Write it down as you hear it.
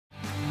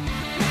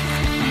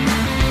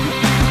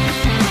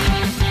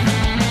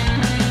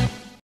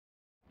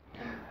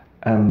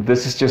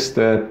This is just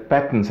the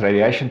patterns,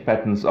 radiation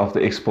patterns of the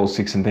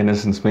XPOL-6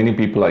 antennas, since many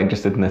people are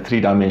interested in the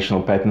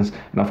three-dimensional patterns,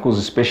 and of course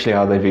especially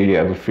how they vary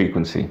over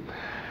frequency.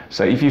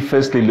 So if you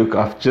firstly look,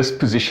 I've just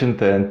positioned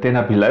the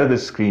antenna below the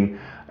screen,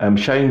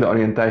 showing the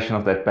orientation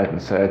of that pattern.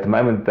 So at the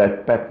moment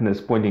that pattern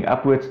is pointing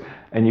upwards,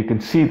 and you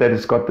can see that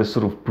it's got this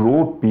sort of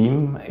broad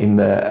beam in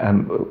the,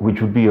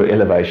 which would be your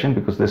elevation,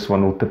 because this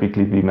one will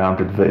typically be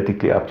mounted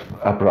vertically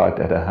upright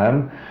at a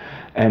home,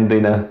 and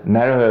then a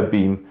narrower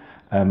beam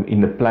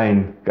in the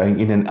plane going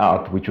in and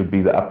out, which would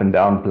be the up and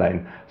down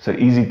plane, so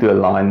easy to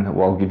align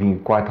while giving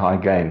quite high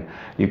gain.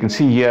 You can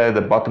see here at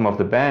the bottom of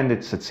the band,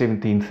 it's at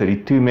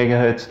 1732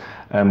 megahertz,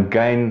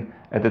 gain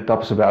at the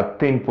top is about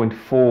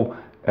 10.4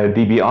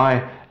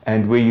 dBi,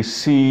 and where you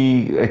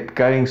see it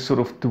going sort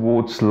of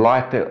towards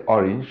lighter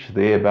orange,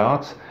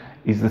 thereabouts,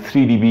 is the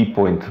 3 dB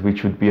point,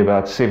 which would be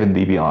about 7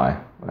 dBi.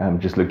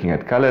 Just looking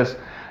at colors,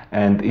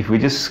 and if we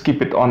just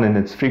skip it on in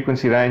its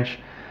frequency range,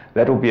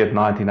 that will be at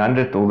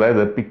 1900, although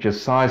the picture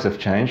size have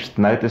changed.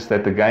 Notice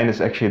that the gain is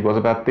actually, it was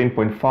about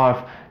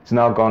 10.5, it's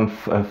now gone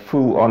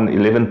full on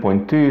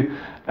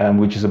 11.2,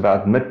 which is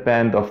about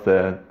mid-band of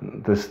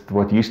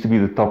what used to be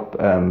the top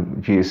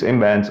GSM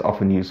bands,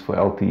 often used for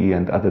LTE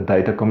and other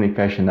data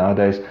communication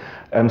nowadays.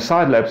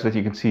 Side lobes that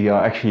you can see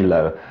are actually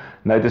low.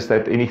 Notice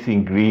that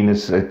anything green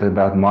is at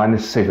about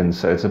 -7,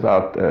 so it's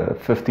about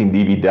 15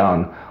 dB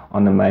down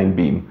on the main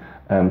beam.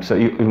 So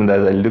even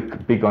though they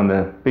look big on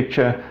the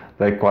picture,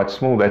 they're quite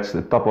small. That's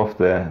the top of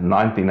the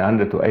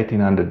 1900 to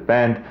 1800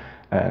 band,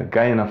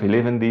 gain of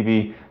 11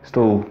 dB,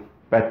 still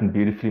pattern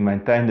beautifully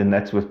maintained, and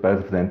that's with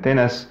both of the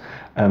antennas.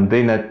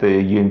 Then at the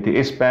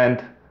UMTS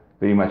band,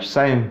 very much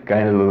same,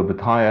 gain a little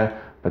bit higher,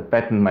 but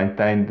pattern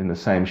maintained in the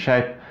same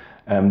shape.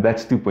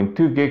 That's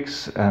 2.2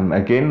 gigs,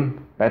 again,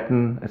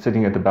 pattern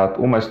sitting at about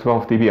almost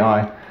 12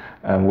 dBi,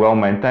 well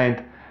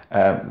maintained.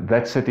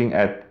 That's sitting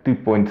at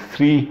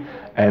 2.3,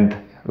 and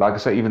like I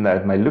say, even though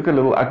it may look a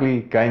little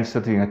ugly, gain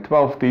sitting at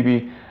 12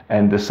 dB,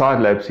 and the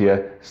side lobes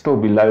here still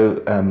below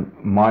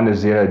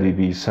 -0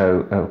 dB,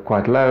 so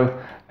quite low.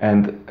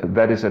 And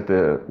that is at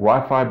the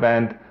Wi-Fi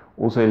band,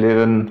 also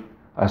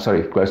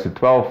close to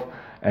 12.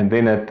 And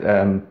then at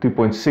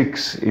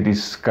 2.6, it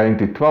is going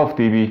to 12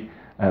 dB,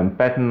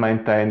 pattern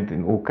maintained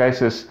in all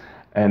cases.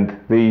 And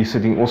there you're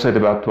sitting also at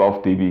about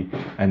 12 dB,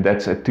 and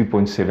that's at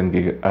 2.7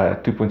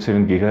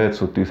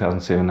 gigahertz or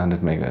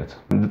 2700 megahertz.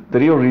 The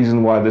real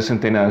reason why this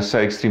antenna is so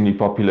extremely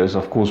popular is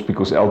of course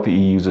because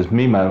LTE uses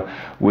MiMo,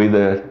 where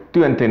the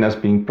two antennas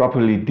being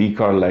properly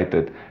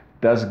decorrelated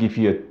does give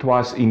you a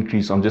twice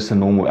increase on just a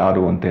normal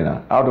outdoor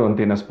antenna. Outdoor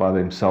antennas by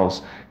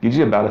themselves gives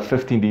you about a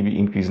 15 dB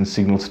increase in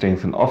signal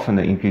strength, and often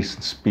an increase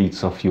in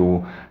speeds of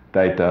your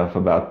data of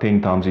about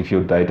 10 times if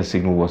your data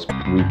signal was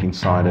weak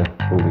inside a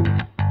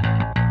building.